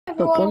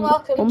everyone, and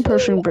welcome to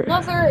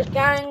another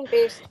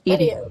gang-based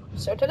video.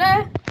 So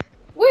today,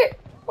 wait,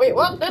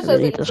 what? This is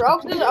intro.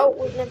 Oh,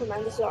 wait, never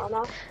mind. This is our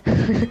mouth.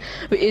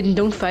 Aiden,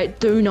 don't fight.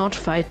 Do not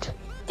fight.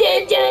 Mommy.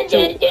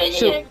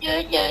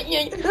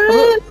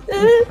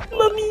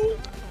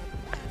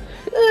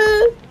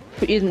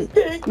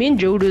 Aiden, me and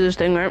Joe do this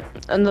thing, right?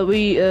 And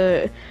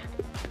that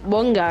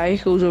one guy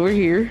goes over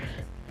here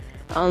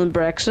and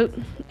breaks it,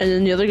 and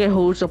then the other guy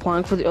holds the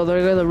plank for the other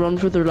guy to run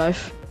for their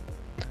life.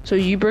 So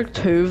you break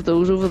 2 of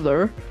those over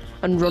there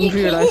and run for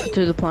your life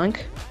to the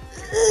plank,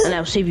 and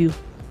I'll save you.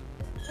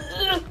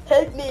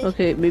 Help me.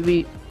 Okay,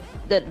 maybe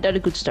that's a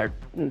good start.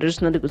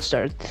 There's not a good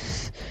start.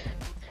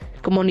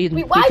 Come on, Eden.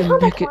 Wait, why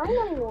can't I climb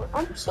anymore?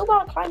 I'm so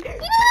bad at climbing.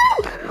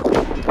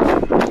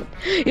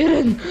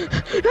 Eden!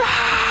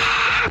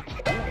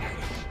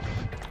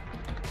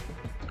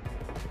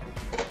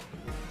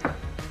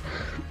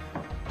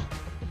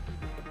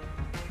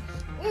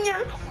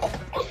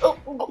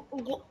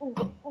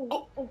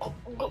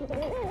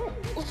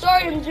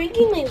 Sorry, I'm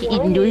drinking my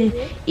wine.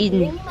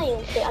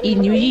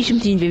 Eden, you did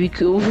something very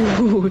cool.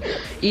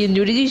 Eden,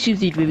 you did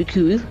something very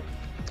cool. Do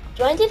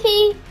you want to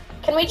see?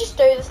 Can we just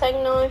do the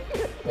thing now,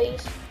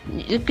 please?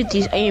 Look at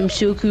this, I am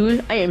so cool.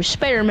 I am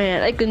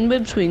Spider-Man, I can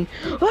web swing.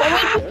 Can we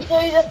just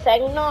do the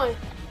thing now?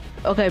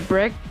 Okay,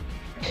 break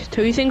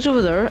 2 things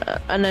over there,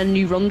 and then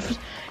you run to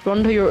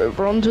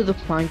the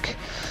plank.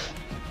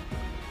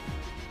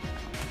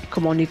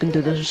 Come on, you can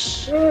do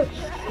this. Run!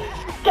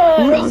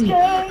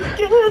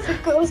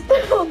 It goes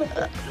down.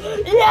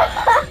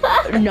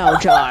 Yeah! No,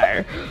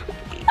 Jar.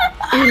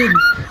 Eden.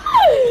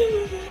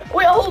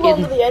 Wait, I'll hold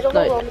on to the edge. I'll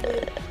hold on to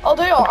the edge. I'll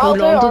do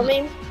our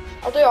meme.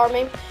 I'll do our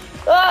meme.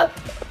 No!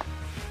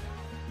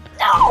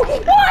 Why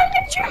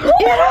did you pull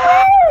it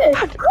away?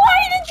 Why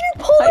did you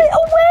pull it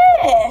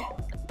away?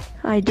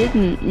 I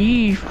didn't.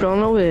 You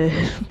run away.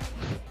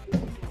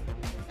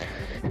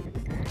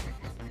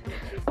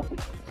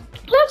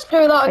 Let's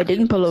do that. I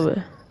didn't pull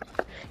away.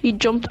 He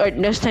jumped out.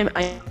 This time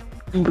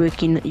I'm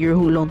breaking your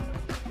hold on.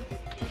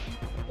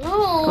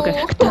 No. Okay.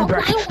 I don't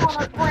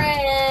wanna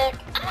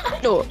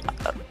break.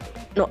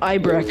 No, I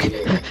break.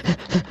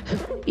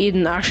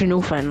 Eden, actually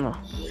no final.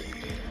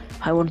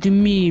 I want the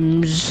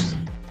memes.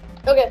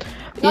 Okay.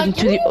 Eden,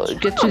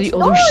 get to the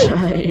other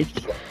side.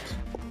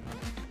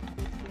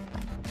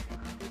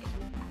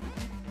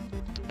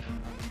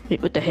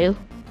 Wait, what the hell?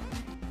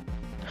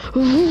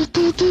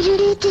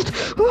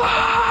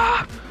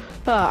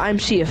 I'm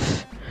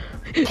safe.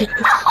 Yes,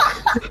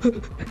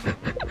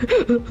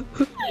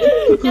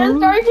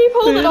 sorry, keep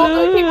holding on,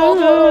 keep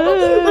holding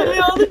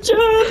on the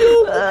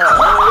channel.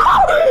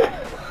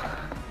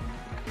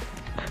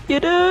 You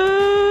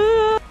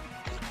know.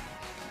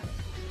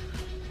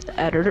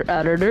 Editor.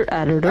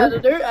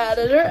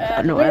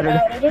 No,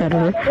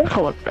 editor.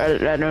 Come on,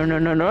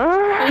 no.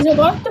 He's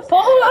about to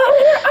fall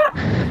out.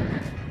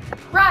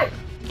 Right,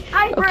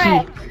 I break.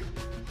 Okay.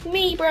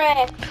 Me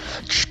break.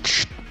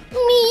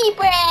 Me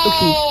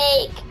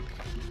break.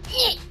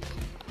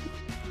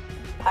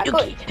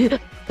 Okay.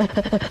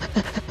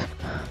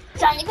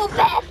 Sonic go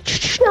fast.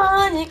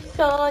 Sonic.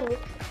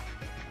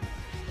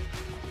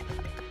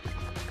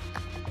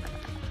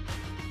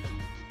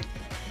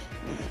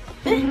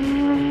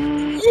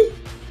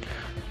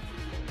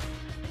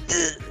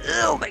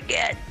 Oh my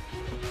god.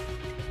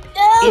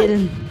 No.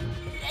 Eden.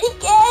 I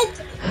can't.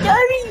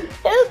 Johnny,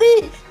 help me.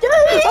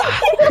 Johnny.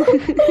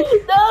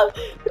 No.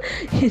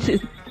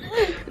 Eden.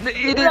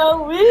 Eden. No.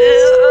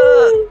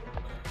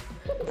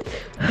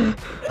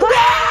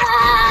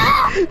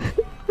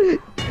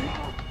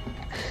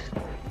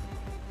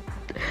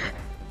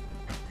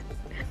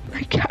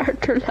 My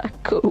character let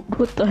go.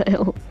 What the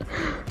hell?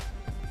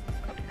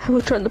 I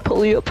was trying to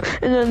pull you up,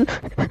 and then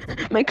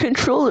my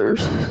controller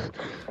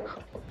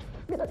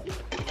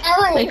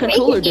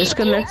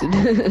disconnected.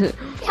 And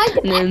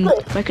then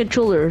my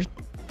controller.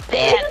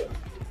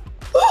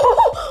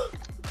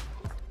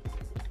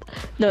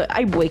 No,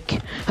 I wake.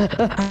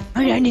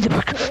 I need to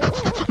work.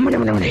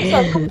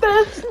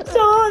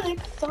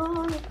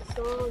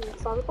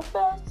 Sonic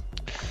fast.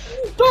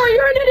 Sorry,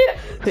 you're an idiot.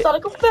 Wait.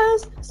 Sonic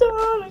fast.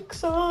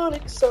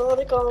 Sonic.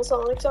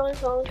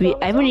 Wait,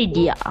 I have an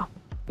idea.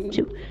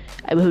 So,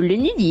 I'm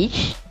holding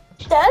this.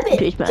 Stop it.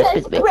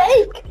 Just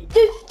break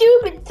the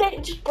stupid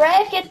thing. Just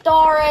break it,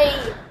 Dory.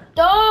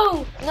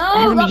 Don't.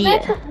 No, no.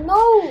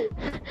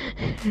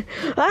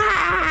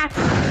 Ah!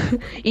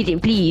 Eden,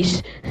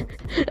 please.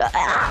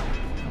 Ah!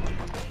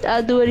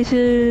 I'll do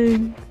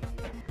anything.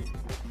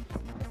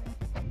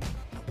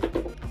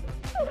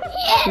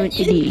 Yeah, That's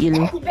a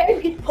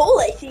very good pull,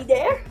 I see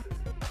there.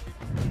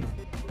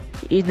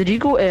 Did you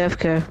go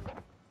AFK?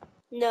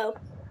 No.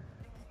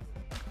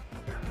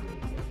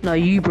 No,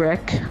 you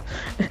break.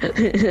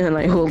 And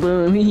I hold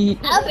on me.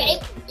 I'll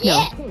break.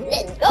 Yeah,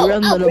 let's go.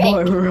 Run, little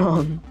boy,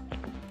 run.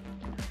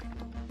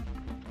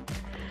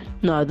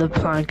 No, the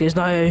plank is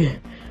now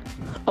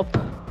up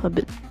a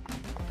bit.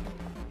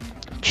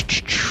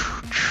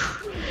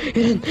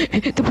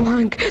 The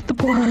plank.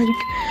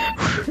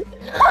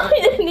 I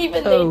didn't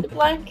even need the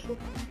plank.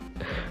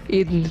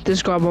 Eden,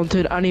 just grab onto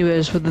it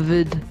anyways for the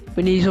vid.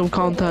 We need some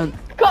content.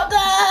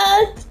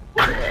 Content!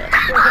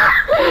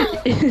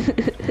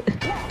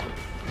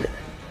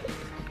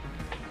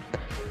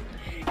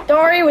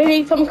 Sorry, we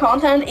need some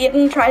content.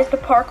 Eden tries to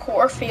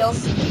parkour,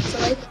 fails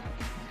easily.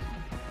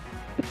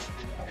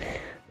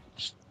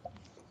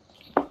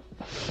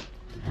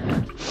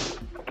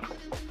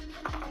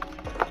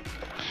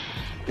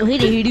 Oh, hey,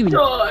 how you doing?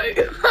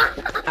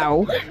 Ow.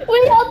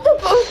 We have the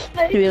most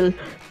thing.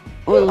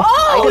 Well, Oh,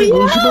 I gotta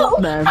go yeah. smoke,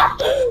 man.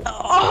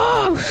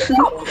 Oh!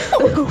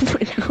 Oh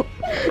my god.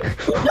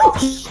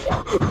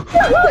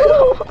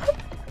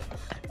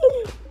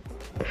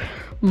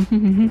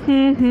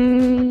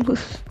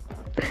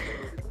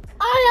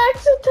 I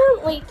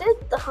accidentally did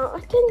that. I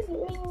didn't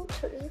mean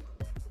to.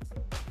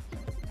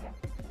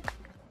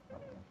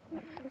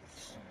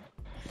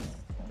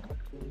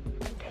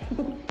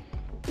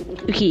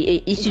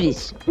 Okay, let's do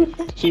this.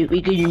 So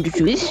we're going to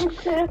do this.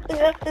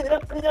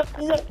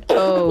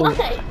 Oh.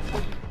 Okay.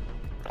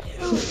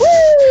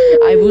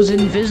 I was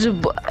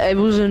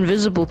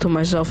invisible to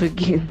myself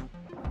again.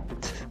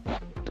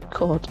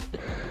 God.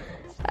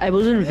 I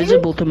was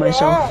invisible to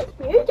myself.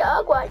 You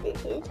dog what you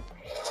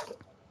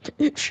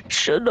did.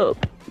 Shut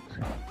up.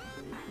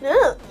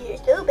 No, you're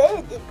so bad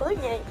at this point.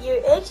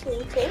 You're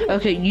actually crazy.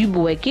 Okay, you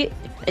break it,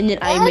 and then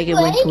I make it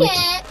win for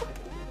it.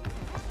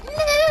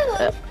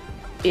 No.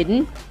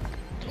 Eden?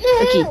 No.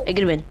 Okay, I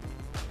get a win.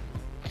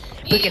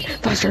 Break it,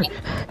 faster.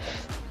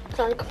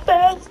 Sonic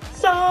fast,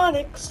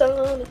 Sonic.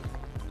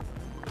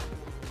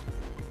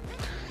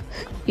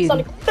 Eden,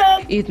 Sonic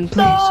fast, Eden,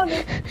 please.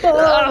 Sonic.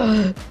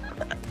 No,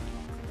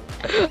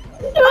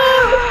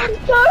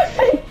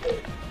 sorry.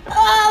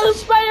 Oh,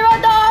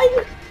 Spider-Man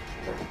died.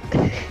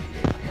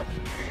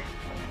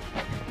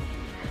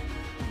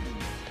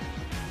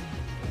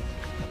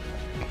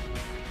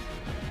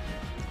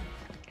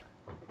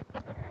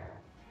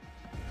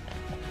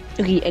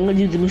 Okay, I'm gonna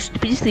do the most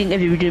stupidest thing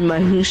I've ever done in my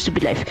whole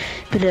stupid life.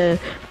 But,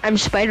 I'm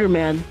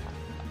Spider-Man.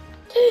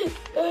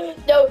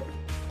 No,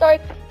 sorry.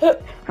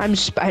 I'm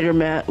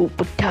Spider-Man. Oh,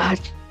 but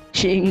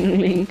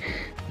touching.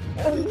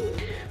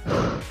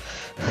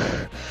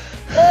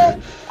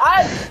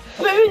 I'm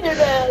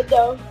Spider-Man,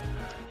 though.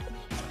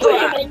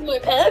 Spider-Man's more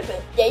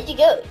powerful. There you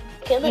go.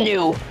 Come on.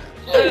 No.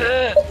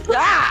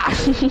 Ah!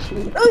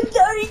 Oh,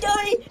 sorry.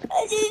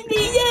 I didn't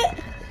mean it.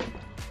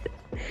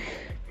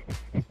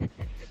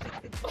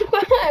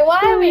 Why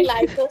are we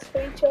like this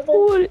for each other?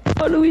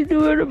 What are we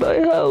doing in my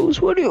house?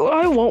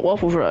 I want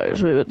waffle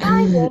fries. Wait a minute.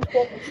 I want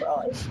waffle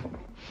fries.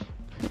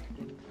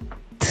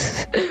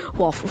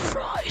 Waffle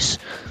fries.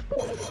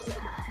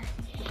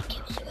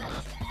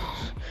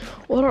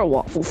 What are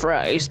waffle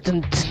fries?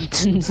 Dun, dun,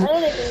 dun, I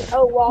don't even.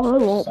 Oh, waffle. I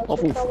want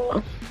waffle fries.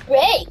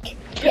 Break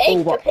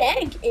the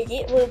plank,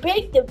 idiot. We'll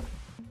break the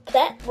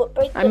plank. We'll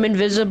break the. I'm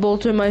invisible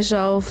to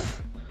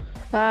myself.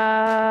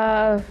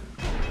 Oh.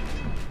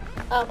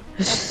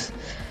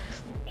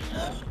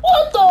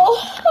 What the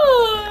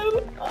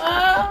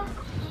hell?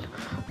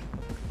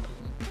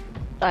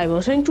 I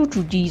will thank you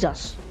to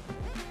Jesus.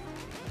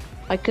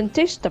 I can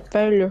taste the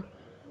failure.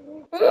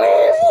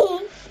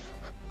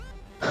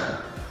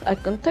 I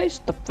can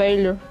taste the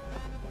failure.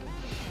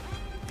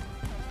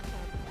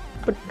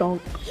 But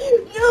don't.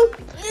 No.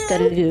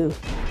 Gotta do.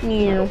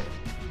 Meow.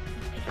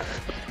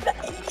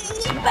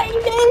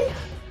 Spider-Man.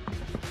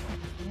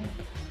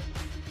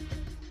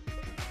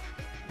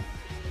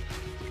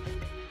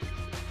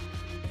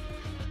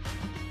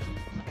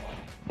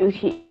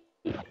 Okay.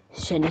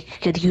 Sonic,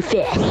 gotta go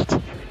fast.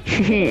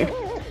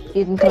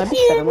 Eden, can I be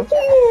Spider-Man?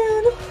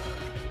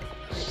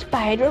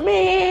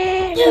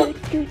 Spider-Man! No,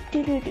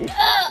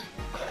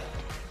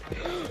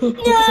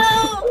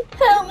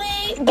 help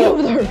me! Get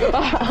over there!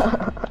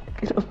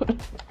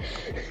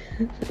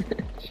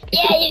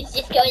 Yeah, you're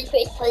just going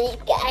for sleep,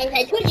 guys.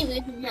 I told you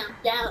this was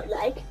knocked out,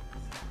 like.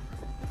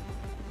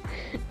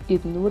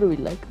 Eden, what do we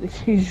like?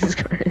 Jesus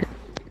Christ.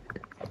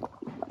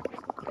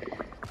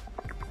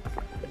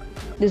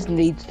 This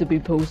needs to be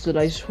posted,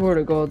 I swear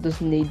to God,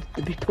 this needs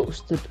to be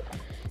posted.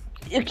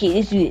 Okay,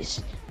 let's do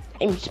this.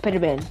 I'm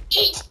Spider-Man.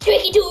 It's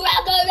tricky to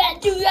rock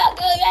around,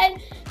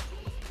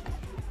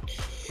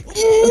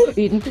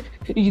 Eden.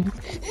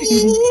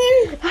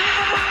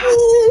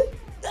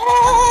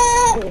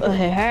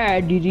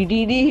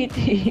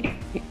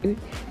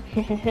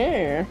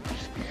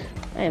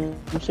 I am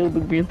so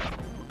big brain.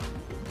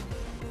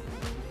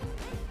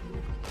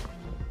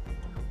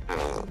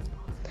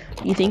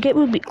 You think it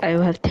would be? I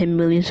will have 10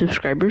 million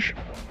subscribers.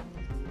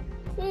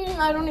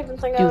 I don't even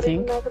think Do I you would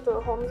even think? make it to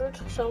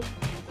 100. So.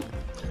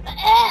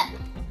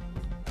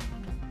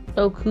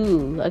 Oh,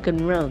 cool! I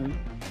can run.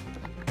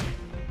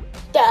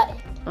 Die.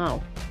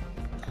 Oh,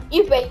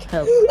 You break.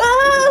 help!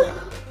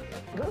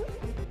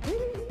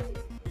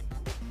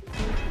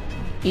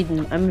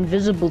 Eden, I'm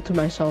invisible to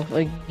myself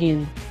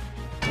again.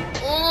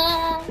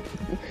 I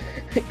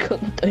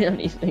couldn't do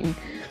anything.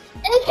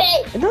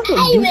 Okay. And that's what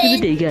we do for the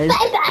day, guys.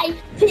 Bye bye.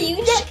 See you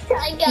next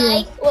time,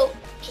 guys. Well,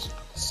 just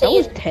That see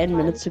was you. 10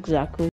 minutes exactly.